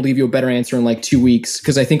will be able to give you a better answer in 2 weeks,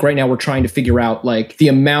 because I think right now we're trying to figure out the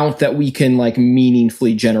amount that we can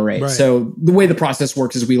meaningfully generate. Right. So the way the process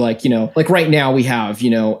works is we right now we have,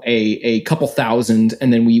 a couple thousand,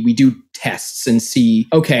 and then we we do tests and see,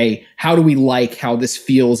 okay, how do we like how this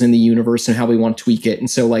feels in the universe and how we want to tweak it? And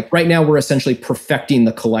so like right now we're essentially perfecting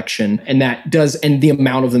the collection, and the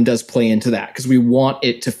amount of them does play into that, because we want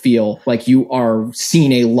it to feel like you are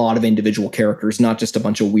seeing a lot of individual characters, not just a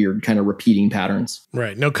bunch of weird kind of repeating patterns.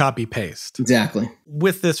 Right. No copy paste. Exactly.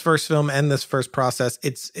 With this first film and this first process,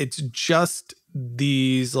 it's just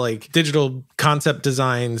these like digital concept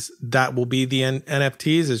designs that will be the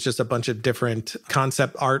NFTs. Is just a bunch of different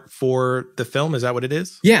concept art for the film. Is that what it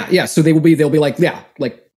is? Yeah. So they'll be like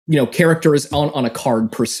characters on a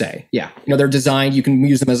card per se. Yeah. They're designed. You can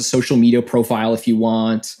use them as a social media profile if you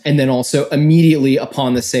want. And then also immediately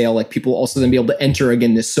upon the sale, like people also then be able to enter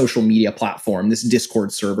again this social media platform, this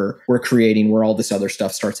Discord server we're creating where all this other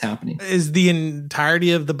stuff starts happening. Is the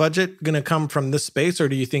entirety of the budget going to come from this space, or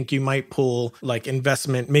do you think you might pull like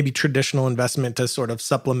investment, maybe traditional investment, to sort of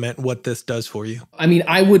supplement what this does for you? I mean,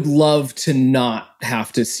 I would love to not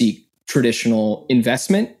have to seek traditional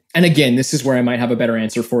investment. And again, this is where I might have a better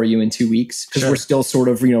answer for you in 2 weeks, because we're still sort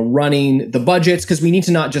of, running the budgets, because we need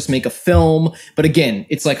to not just make a film, but again,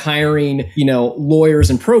 it's like hiring, lawyers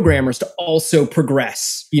and programmers to also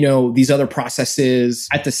progress, these other processes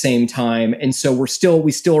at the same time. And so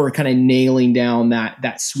we still are kind of nailing down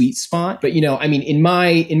that sweet spot. But, I mean, in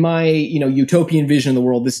my utopian vision of the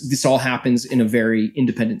world, this all happens in a very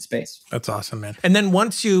independent space. That's awesome, man. And then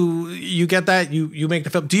once you get that, you make the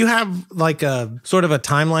film, do you have like a sort of a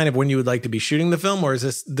timeline of when you would like to be shooting the film, or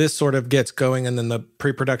is this sort of gets going and then the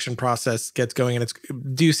pre-production process gets going, and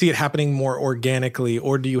do you see it happening more organically,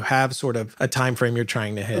 or do you have sort of a time frame you're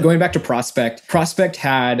trying to hit? Going back to Prospect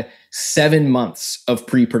had 7 months of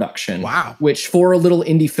pre-production. Wow. Which for a little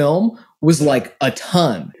indie film was like a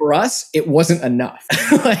ton. For us, it wasn't enough.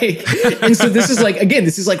 And so this is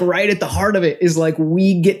like right at the heart of it, is like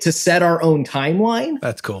we get to set our own timeline.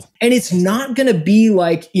 That's cool. And it's not going to be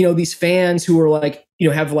like, these fans who are like,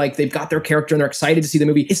 have like, they've got their character and they're excited to see the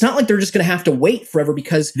movie. It's not like they're just going to have to wait forever,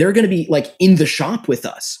 because they're going to be like in the shop with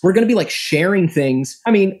us. We're going to be like sharing things. I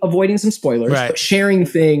mean, avoiding some spoilers, right, but sharing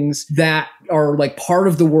things that are like part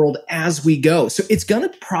of the world as we go. So it's going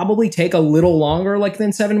to probably take a little longer, like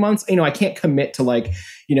than 7 months. I can't commit to like,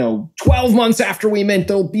 12 months after we meant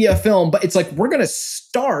there'll be a film, but it's like, we're going to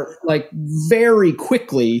start like very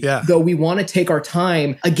quickly, though we want to take our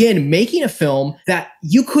time, again, making a film that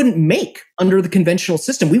you couldn't make under the conventional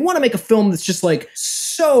system. We want to make a film that's just like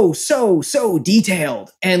so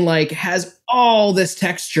detailed and like has all this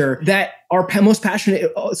texture that our most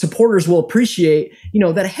passionate supporters will appreciate,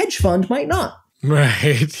 that a hedge fund might not.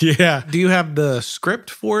 Right. Yeah. Do you have the script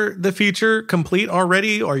for the feature complete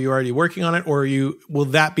already? Or are you already working on it? Or will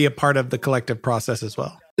that be a part of the collective process as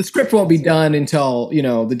well? The script won't be done until,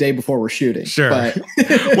 the day before we're shooting. Sure. But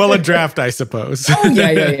well, a draft, I suppose. Oh,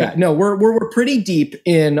 yeah. No, we're pretty deep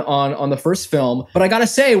in on the first film. But I got to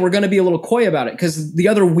say, we're going to be a little coy about it, because the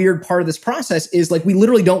other weird part of this process is like, we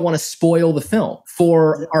literally don't want to spoil the film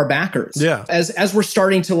for our backers. Yeah. As we're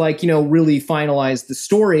starting to like, really finalize the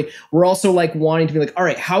story, we're also like wanting to be like, all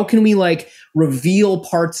right, how can we like reveal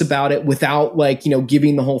parts about it without like,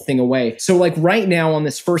 giving the whole thing away? So like right now on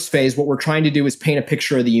this first phase, what we're trying to do is paint a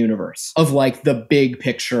picture of the universe, of like the big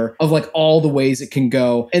picture of like all the ways it can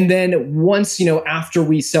go. And then once, after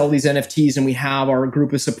we sell these NFTs and we have our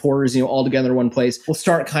group of supporters, all together in one place, we'll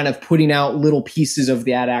start kind of putting out little pieces of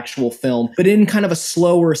that actual film, but in kind of a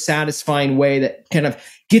slower, satisfying way that kind of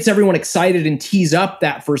gets everyone excited and tease up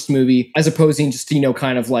that first movie, as opposed to just,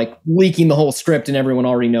 kind of like leaking the whole script and everyone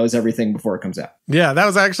already knows everything before it comes out. Yeah, that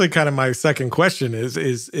was actually kind of my second question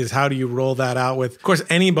is how do you roll that out with, of course,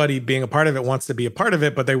 anybody being a part of it wants to be a part of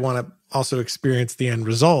it, but they want to also experience the end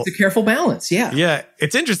result. It's a careful balance. Yeah. Yeah.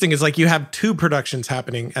 It's interesting. It's like you have two productions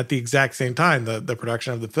happening at the exact same time, the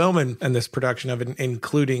production of the film and this production of it,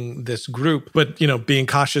 including this group, but, being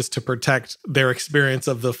cautious to protect their experience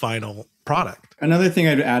of the final product. Another thing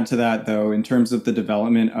I'd add to that, though, in terms of the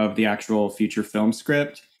development of the actual feature film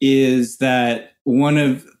script, is that one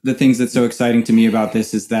of the things that's so exciting to me about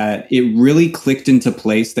this is that it really clicked into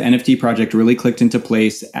place. The NFT project really clicked into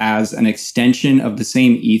place as an extension of the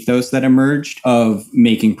same ethos that emerged of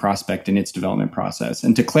making Prospect in its development process.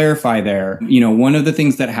 And to clarify there, one of the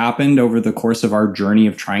things that happened over the course of our journey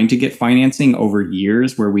of trying to get financing over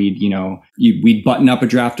years, where we'd button up a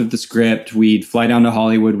draft of the script, we'd fly down to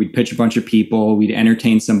Hollywood, we'd pitch a bunch of people, we'd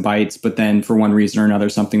entertain some bites, but then for one reason or another,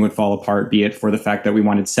 something would fall apart, be it for the fact that we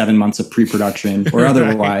wanted 7 months of pre-production or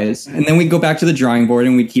otherwise. And then we'd go back to the drawing board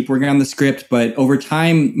and we'd keep working on the script. But over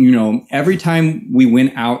time, every time we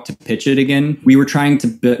went out to pitch it again, we were trying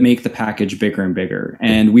to make the package bigger and bigger.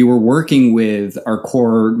 And we were working with our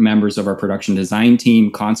core members of our production design team,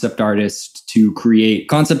 concept artists, to create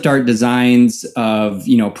concept art designs of,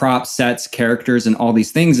 props, sets, characters, and all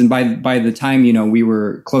these things. And by the time, we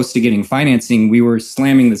were close to getting financing, we were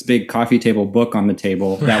slamming this big coffee table book on the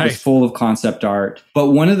table that was full of concept art.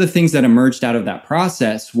 But one of the things that emerged out of that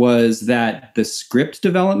process was that the script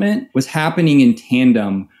development was happening in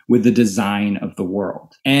tandem with the design of the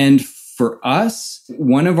world. And for us,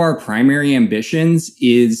 one of our primary ambitions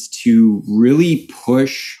is to really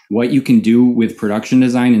push what you can do with production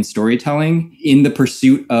design and storytelling in the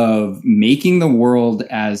pursuit of making the world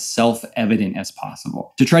as self-evident as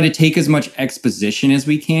possible. To try to take as much exposition as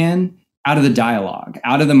we can out of the dialogue,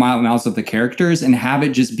 out of the mouths of the characters, and have it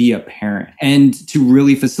just be apparent, and to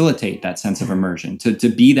really facilitate that sense of immersion, to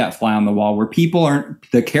be that fly on the wall where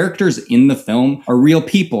the characters in the film are real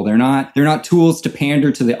people. They're not tools to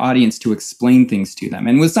pander to the audience to explain things to them.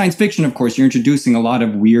 And with science fiction, of course, you're introducing a lot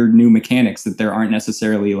of weird new mechanics that there aren't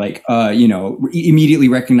necessarily immediately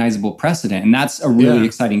recognizable precedent. And that's a really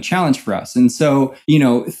exciting challenge for us. And so,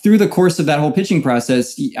 through the course of that whole pitching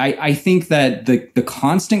process, I think that the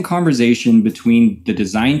constant conversation between the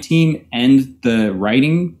design team and the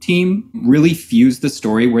writing team really fused the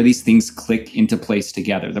story where these things click into place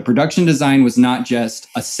together. The production design was not just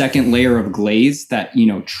a second layer of glaze that,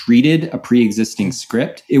 treated a pre-existing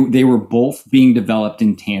script. They were both being developed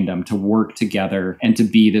in tandem to work together and to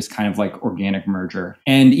be this kind of like organic merger.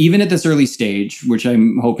 And even at this early stage, which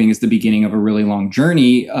I'm hoping is the beginning of a really long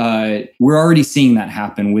journey, we're already seeing that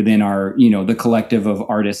happen within our, the collective of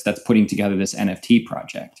artists that's putting together this NFT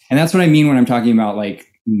project. And that's what I mean when I'm talking about like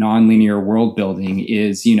non-linear world building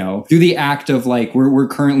is, through the act of like, we're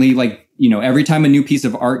currently like, every time a new piece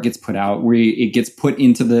of art gets put out, it gets put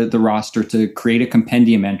into the roster to create a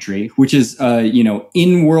compendium entry, which is,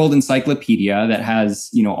 in-world encyclopedia that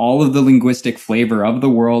has, all of the linguistic flavor of the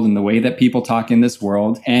world and the way that people talk in this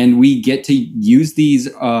world. And we get to use these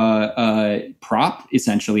prop,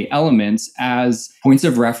 essentially, elements as points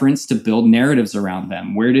of reference to build narratives around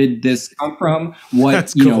them. Where did this come from?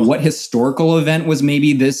 What, cool. What historical event was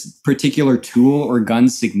maybe this particular tool or gun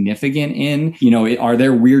significant in? Are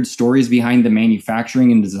there weird stories behind the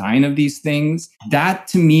manufacturing and design of these things? That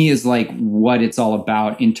to me is like what it's all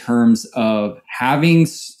about in terms of having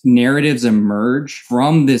narratives emerge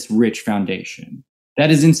from this rich foundation that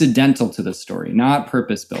is incidental to the story, not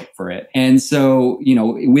purpose-built for it. And so,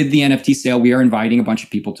 with the NFT sale, we are inviting a bunch of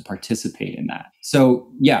people to participate in that. So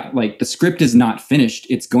yeah, like the script is not finished.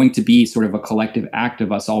 It's going to be sort of a collective act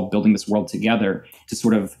of us all building this world together to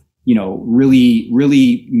sort of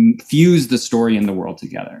really fuse the story and the world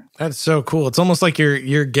together. That's so cool. It's almost like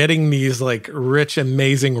you're getting these like rich,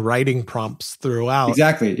 amazing writing prompts throughout.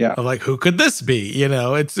 Exactly. Yeah. Of like, who could this be?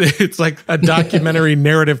 It's like a documentary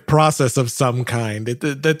narrative process of some kind.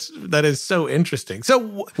 That is so interesting.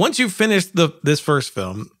 So once you finish this first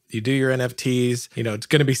film, you do your NFTs, it's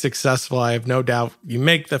going to be successful. I have no doubt. You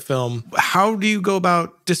make the film. How do you go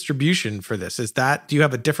about distribution for this? Do you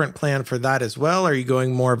have a different plan for that as well? Are you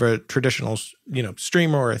going more of a traditional,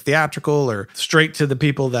 streamer or a theatrical or straight to the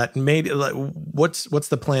people that made it? Like, what's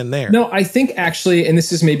the plan there? No, I think actually, and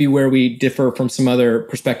this is maybe where we differ from some other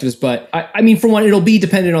perspectives, but I mean, for one, it'll be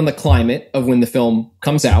dependent on the climate of when the film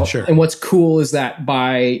comes out. Sure. And what's cool is that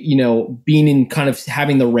by, being in kind of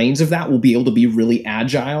having the reins of that, we'll be able to be really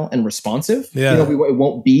agile and responsive. Yeah. It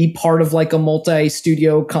won't be part of like a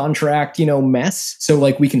multi-studio contract, mess. So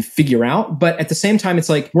like we can figure out, but at the same time, it's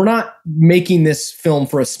like, we're not making this film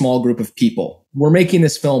for a small group of people. We're making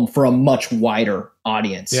this film for a much wider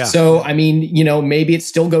audience. Yeah. So, I mean, maybe it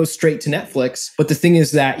still goes straight to Netflix, but the thing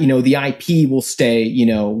is that, the IP will stay,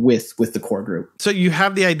 with the core group. So you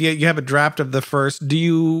have the idea, you have a draft of the first. Do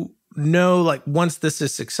you know, like, once this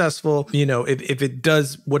is successful, if it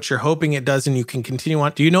does what you're hoping it does and you can continue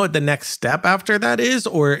on, do you know what the next step after that is?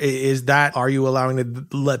 Or are you allowing to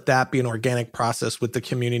let that be an organic process with the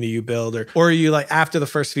community you build? Or are you like, after the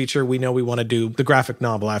first feature, we know we want to do the graphic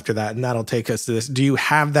novel after that, and that'll take us to this. Do you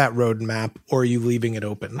have that roadmap, or are you leaving it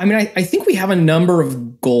open? I mean, I think we have a number of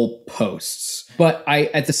goalposts, but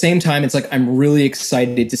at the same time, it's like, I'm really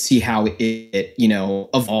excited to see how it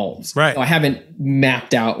evolves. Right. I haven't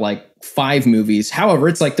mapped out like 5 movies. However,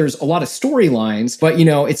 it's like there's a lot of storylines, but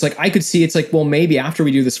it's like I could see it's like, well, maybe after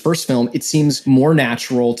we do this first film, it seems more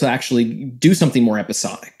natural to actually do something more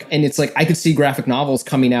episodic. And it's like I could see graphic novels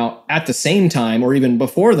coming out at the same time or even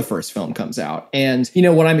before the first film comes out. And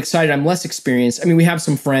what I'm excited, I'm less experienced. I mean, we have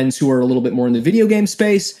some friends who are a little bit more in the video game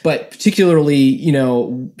space, but particularly,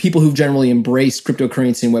 people who've generally embraced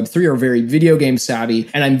cryptocurrency and Web3 are very video game savvy.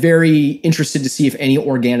 And I'm very interested to see if any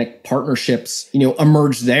organic partnerships,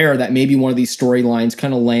 emerge there that maybe one of these storylines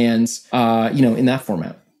kind of lands, in that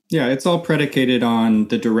format. Yeah, it's all predicated on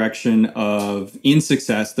the direction of, in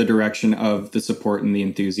success, the direction of the support and the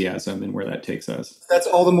enthusiasm and where that takes us. That's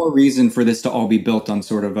all the more reason for this to all be built on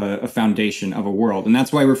sort of a foundation of a world. And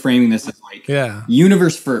that's why we're framing this as like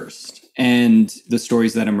universe first. And the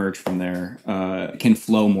stories that emerge from there can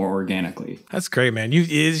flow more organically. That's great, man.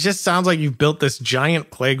 It just sounds like you've built this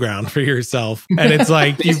giant playground for yourself. And it's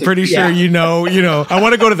like, you're pretty sure you know, I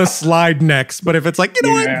want to go to the slide next. But if it's like, you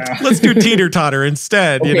know what, let's do teeter-totter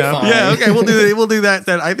instead, you know? Fine. Yeah, okay, we'll do that.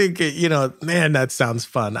 Then I think, man, that sounds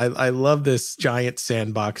fun. I love this giant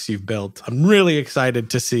sandbox you've built. I'm really excited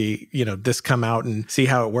to see, this come out and see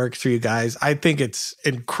how it works for you guys. I think it's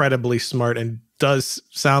incredibly smart and does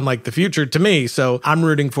sound like the future to me. So I'm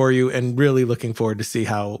rooting for you and really looking forward to see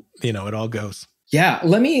how, it all goes. Yeah,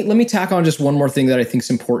 let me tack on just one more thing that I think is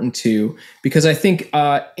important too, because I think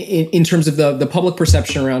in terms of the public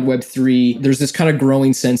perception around Web3, there's this kind of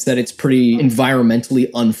growing sense that it's pretty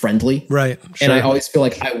environmentally unfriendly. Right. Sure. And I always feel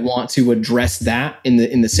like I want to address that in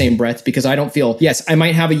the same breath, because I don't feel, yes, I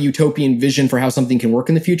might have a utopian vision for how something can work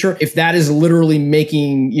in the future. If that is literally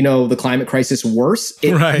making, the climate crisis worse,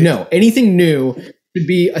 no, anything new should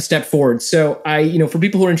be a step forward. So for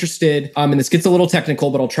people who are interested, and this gets a little technical,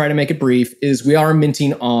 but I'll try to make it brief, is we are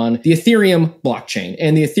minting on the Ethereum blockchain.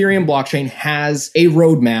 And the Ethereum blockchain has a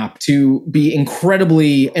roadmap to be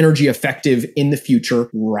incredibly energy effective in the future.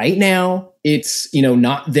 Right now, it's,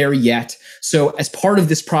 not there yet. So as part of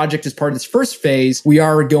this project, as part of this first phase, we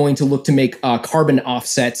are going to look to make carbon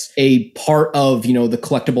offsets a part of, the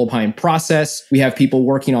collectible pine process. We have people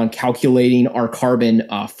working on calculating our carbon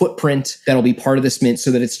footprint that'll be part of this mint, so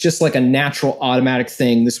that it's just like a natural automatic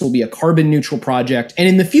thing. This will be a carbon neutral project. And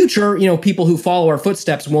in the future, people who follow our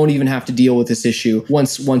footsteps won't even have to deal with this issue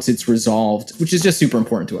once it's resolved, which is just super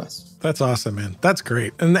important to us. That's awesome, man. That's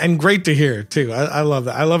great. And great to hear, too. I love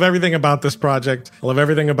that. I love everything about this project. I love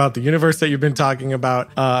everything about the universe that you've been talking about.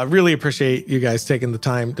 Really appreciate you guys taking the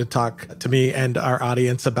time to talk to me and our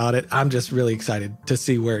audience about it. I'm just really excited to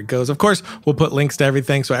see where it goes. Of course, we'll put links to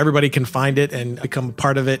everything so everybody can find it and become a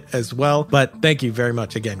part of it as well. But thank you very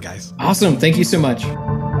much again, guys. Awesome. Thank you so much.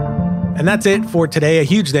 And that's it for today. A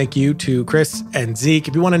huge thank you to Chris and Zeek.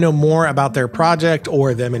 If you want to know more about their project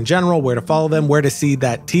or them in general, where to follow them, where to see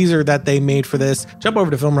that teaser that they made for this, jump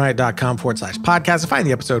over to filmriot.com/podcast and find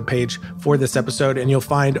the episode page for this episode, and you'll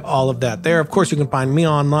find all of that there. Of course, you can find me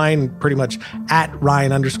online pretty much at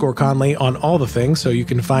Ryan_Conley on all the things, so you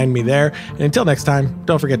can find me there. And until next time,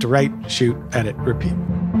 don't forget to write, shoot, edit, repeat.